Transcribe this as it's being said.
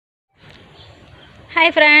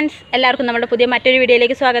Hi friends, എല്ലാവർക്കും നമ്മുടെ മറ്റൊരു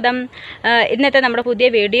വീഡിയോയിലേക്ക് സ്വാഗതം. ഇന്നത്തെ നമ്മുടെ പുതിയ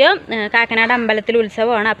വീഡിയോ കാക്കനാട് അമ്പലത്തിൽ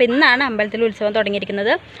ഉത്സവമാണ്. അപ്പോൾ ഇന്നാണ് അമ്പലത്തിൽ ഉത്സവം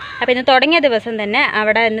തുടങ്ങിയിരിക്കുന്നത്. അപ്പോൾ ഇന്ന് തുടങ്ങിയ ദിവസം തന്നെ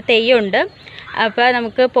അവിടെ ഇന്ന് തെയ്യമുണ്ട്. അപ്പോൾ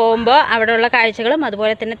നമുക്ക് പോകുമ്പോൾ അവിടെയുള്ള കാഴ്ചകളും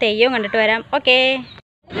അതുപോലെ തന്നെ തെയ്യവും കണ്ടിട്ട് വരാം. ഓക്കേ.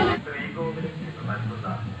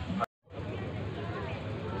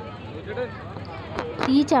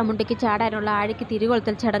 ഈ ചാമുണ്ടിക്ക് ചാടാനുള്ള ആഴിക്ക്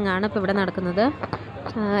തിരികൊളുത്തൽ ചടങ്ങാണ് ഇപ്പോൾ ഇവിടെ നടക്കുന്നത്.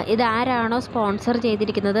 ഇതാരാണോ സ്പോൺസർ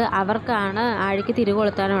ചെയ്തിരിക്കുന്നത് അവർക്കാണ് ആഴിക്ക്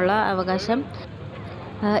തിരികൊളുത്താനുള്ള അവകാശം.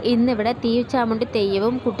 ഇന്നിവിടെ തീച്ചാമുണ്ടി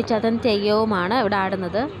തെയ്യവും കുട്ടിച്ചാത്തൻ തെയ്യവുമാണ് ഇവിടെ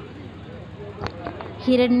ആടുന്നത്.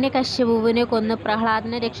 ഹിരണ്യകശ്യപുവിനെ കൊന്ന്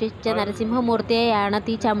പ്രഹ്ലാദനെ രക്ഷിച്ച നരസിംഹമൂർത്തിയെയാണ്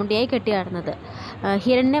തീച്ചാമുണ്ടിയായി കെട്ടിയാടുന്നത്.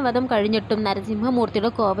 ഹിരണ്യവധം കഴിഞ്ഞിട്ടും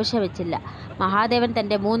നരസിംഹമൂർത്തിയുടെ കോപശമിച്ചില്ല. മഹാദേവൻ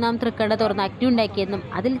തൻ്റെ മൂന്നാം തൃക്കണ്ണ തുറന്ന് അഗ്നി ഉണ്ടാക്കിയെന്നും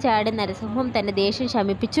അതിൽ ചാടി നരസിംഹം തൻ്റെ ദേഷ്യം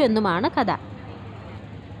ശമിപ്പിച്ചു എന്നുമാണ് കഥ.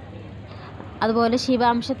 അതുപോലെ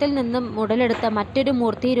ശിവാംശത്തിൽ നിന്നും ഉടലെടുത്ത മറ്റൊരു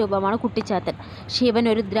മൂർത്തി രൂപമാണ് കുട്ടിച്ചാത്തൻ. ശിവൻ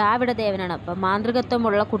ഒരു ദ്രാവിഡ ദേവനാണ്. അപ്പം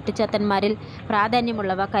മാന്ത്രികത്വമുള്ള കുട്ടിച്ചാത്തന്മാരിൽ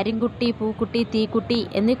പ്രാധാന്യമുള്ളവ കരിങ്കുട്ടി, പൂക്കുട്ടി, തീക്കുട്ടി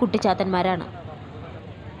എന്നീ കുട്ടിച്ചാത്തന്മാരാണ്.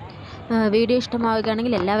 വീഡിയോ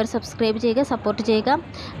ഇഷ്ടമാവുകയാണെങ്കിൽ എല്ലാവരും സബ്സ്ക്രൈബ് ചെയ്യുക, സപ്പോർട്ട് ചെയ്യുക.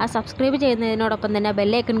 ആ സബ്സ്ക്രൈബ് ചെയ്യുന്നതിനോടൊപ്പം തന്നെ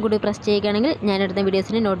ബെല്ലൈക്കൺ കൂടി പ്രസ് ചെയ്യുകയാണെങ്കിൽ ഞാനിടുന്ന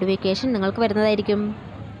വീഡിയോസിൻ്റെ നോട്ടിഫിക്കേഷൻ നിങ്ങൾക്ക് വരുന്നതായിരിക്കും.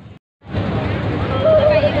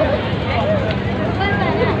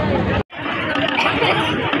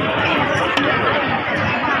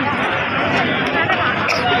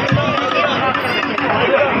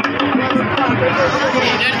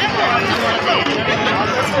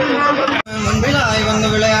 മുൻപിലായി വന്ന്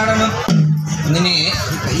വിളയാടണം നിന്നെ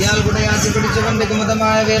കയ്യാൽ കുടയാത്തി പിടിച്ചവന്റെ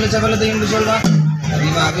കുമതമായ വേല ചപലതയുണ്ട് ചൊല്ലാൻ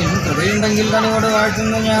അതിവാകിൽ കൃപയുണ്ടെങ്കിൽ തന്നോട്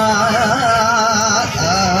വാഴ്ത്തുന്നു ഞാൻ.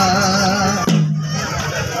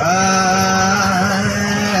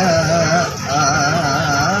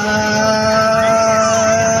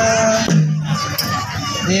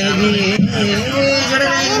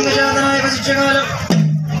 ദേവകീജടനായ വസിച്ചകാലം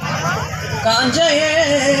കാഞ്ചയേ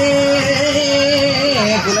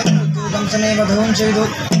കംസനെ വധവും ചെയ്തു.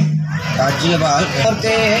 രാജ്യപാൽ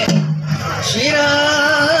ഓർത്തെ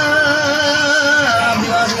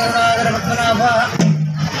ശ്രീരാമകരണപത്മനാഭ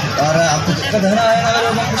താരാപ്തനായ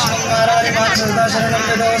നവരൂപം കൃഷ്ണന്മാരായ ശരണം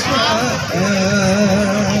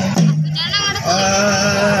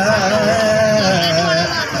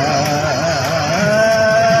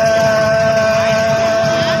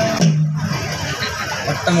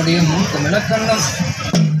പട്ടമുടിയും കുമിളക്കണ്ണം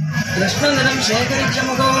കൃഷ്ണനിലം ശേഖരിച്ച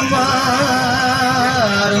മുഖവും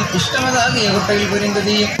ഇഷ്ടമതാകിയ കുട്ടയിൽ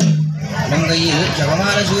പുരിന്തതിയും കയ്യിൽ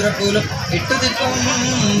ജപമാല ചൂരപ്പോലും എട്ടുതിക്കും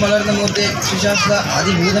വളർന്ന മൂർത്തി ശിശാസ്ത്ര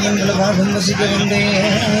അതിഭൂതമണ്ഡല ഭാഗം വസിക്കുന്നുണ്ടേ.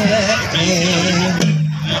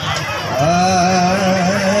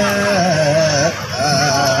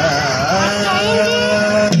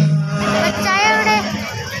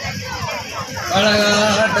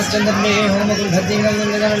 കളകാട്ടച്ചന്ദ്രന്റെ ഹോമത്തിൽ ഭദ്യങ്ങൾ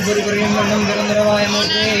ഞങ്ങൾ പൊരി പൊരിയും മണ്ണും നിരന്തരമായ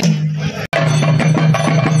മൂർത്തി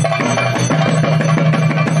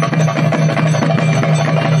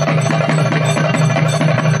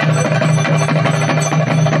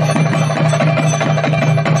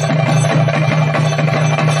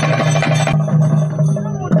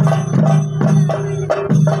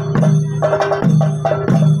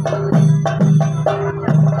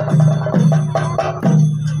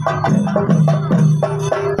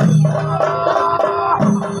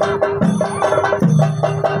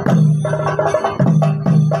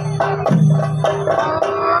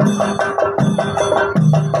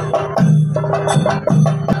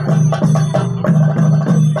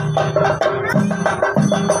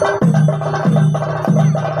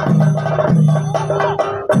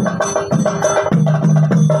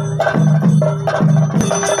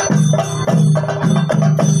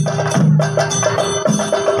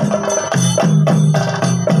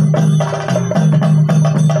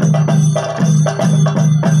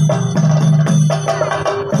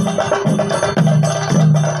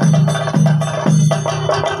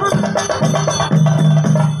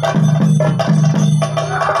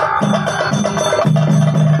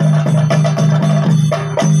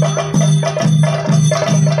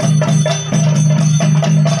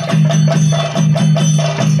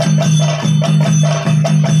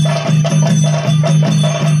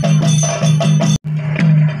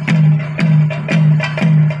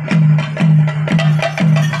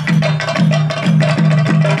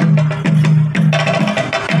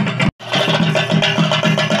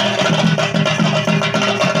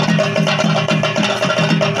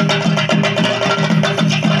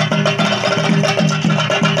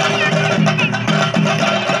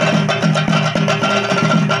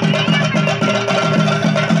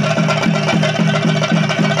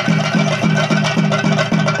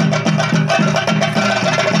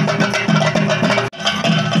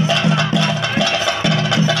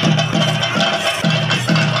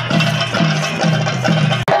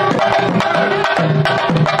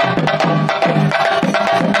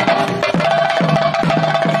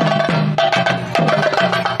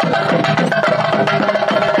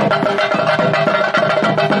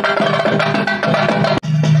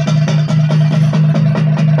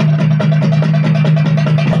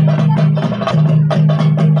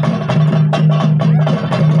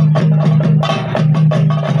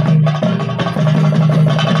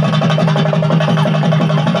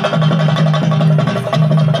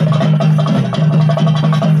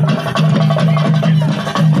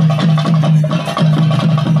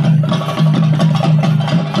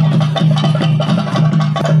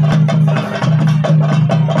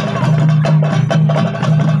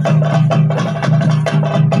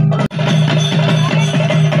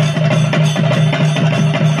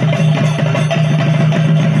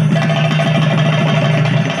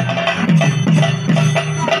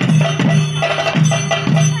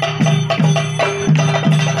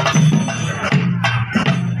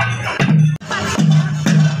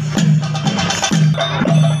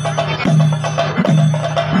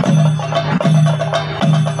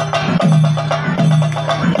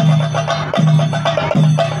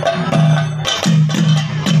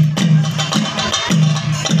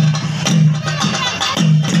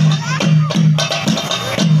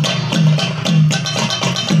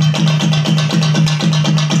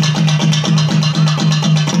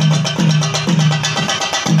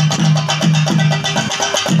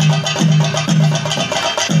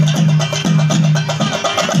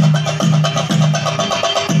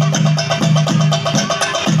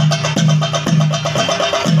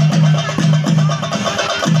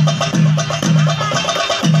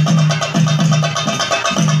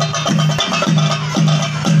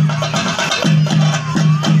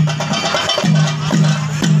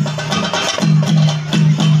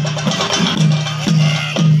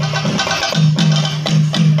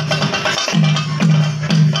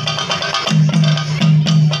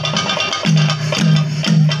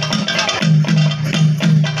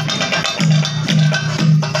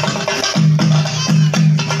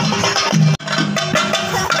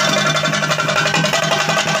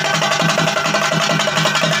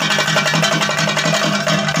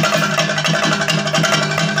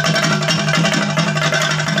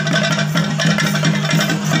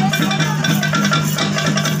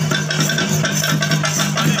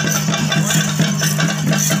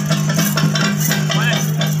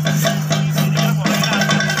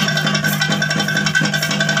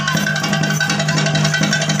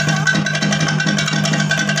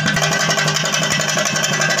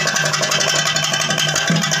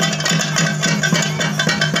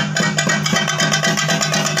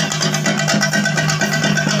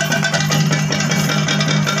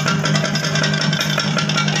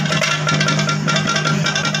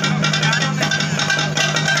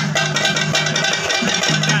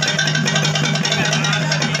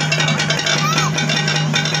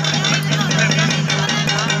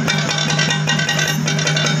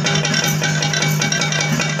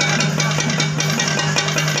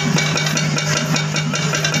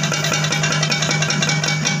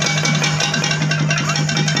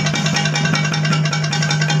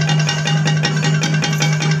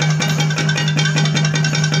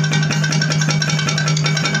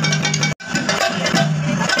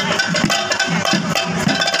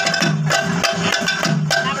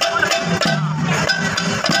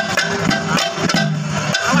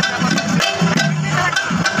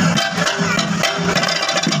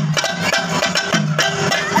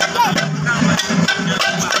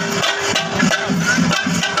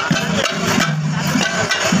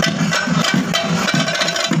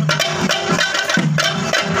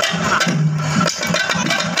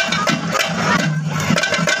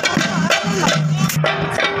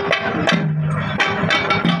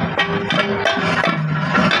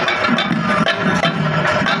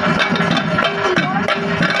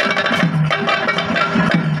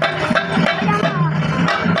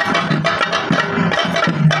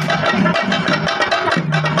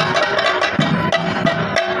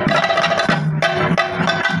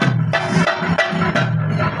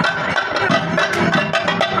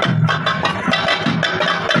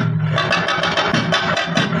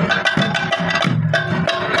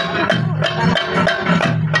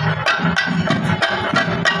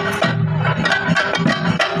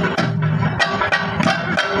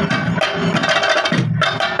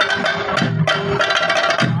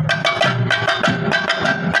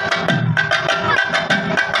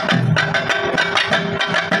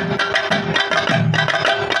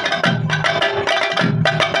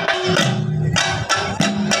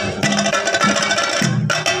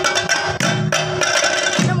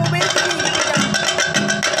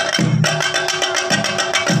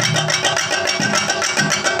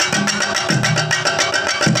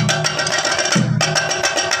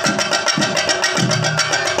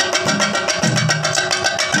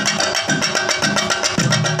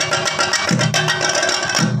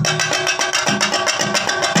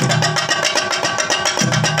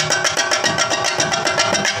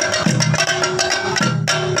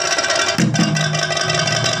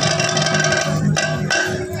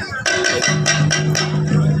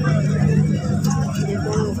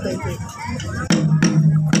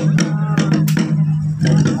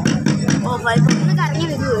കറങ്ങി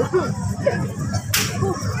വരുമോ?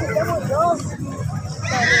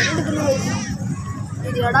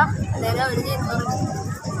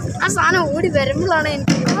 ആ സാധനം ഓടി വരുമ്പോഴാണ്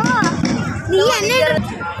എനിക്ക് നീ എന്നെ എടാ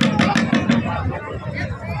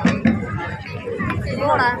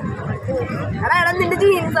എടാ നിന്റെ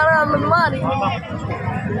ജീൻസാണ് അമ്മ മാറി.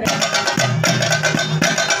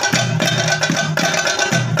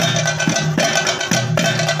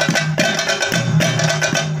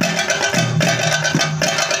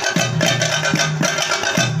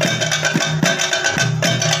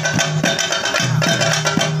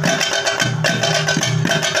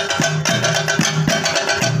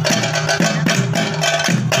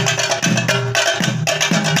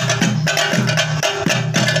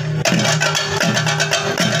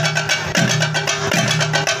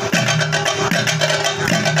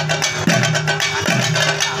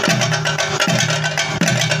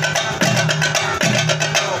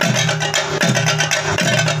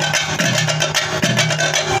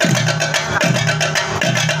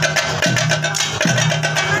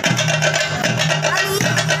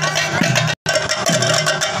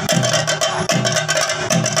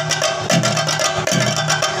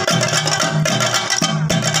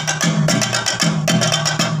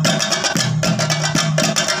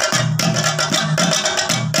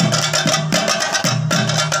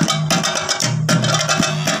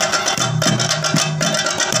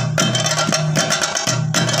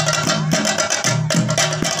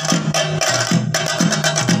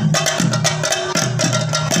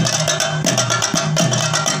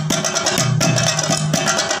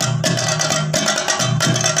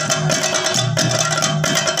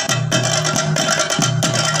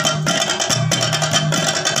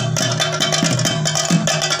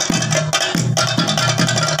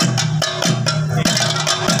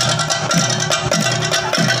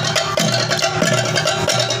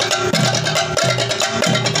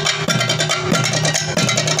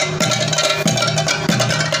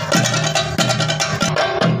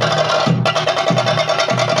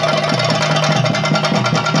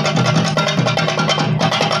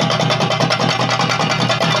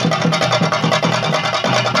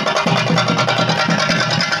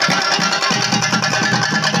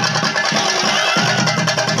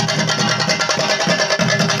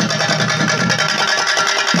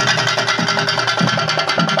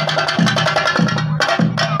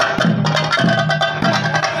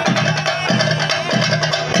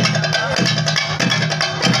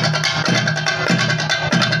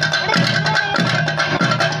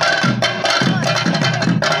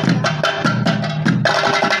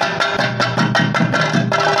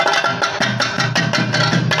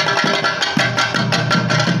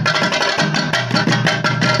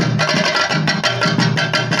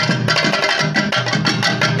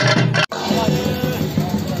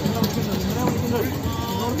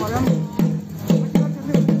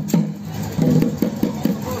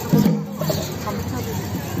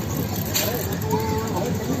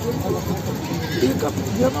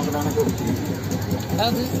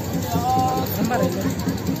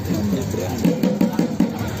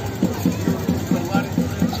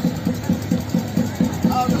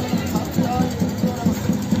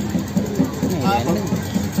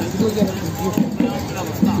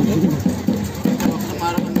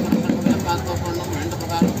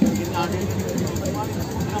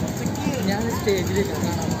 ഞാൻ സ്റ്റേജിലേക്ക്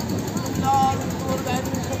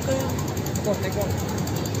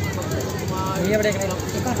നീ എവിടെ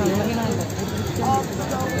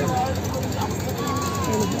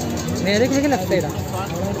നേരെ ലെഫ്റ്റ് സൈഡാ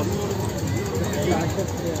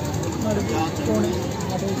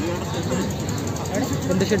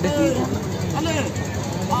എന്ത് ഷെഡ്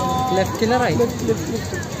ലെഫ്റ്റിലെ റൈറ്റ്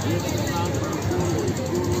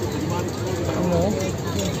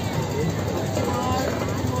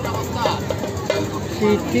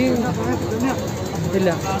ഷീറ്റ് ഇല്ല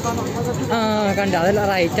ആ കണ്ട അതല്ല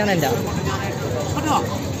റൈറ്റാണ് എൻ്റെ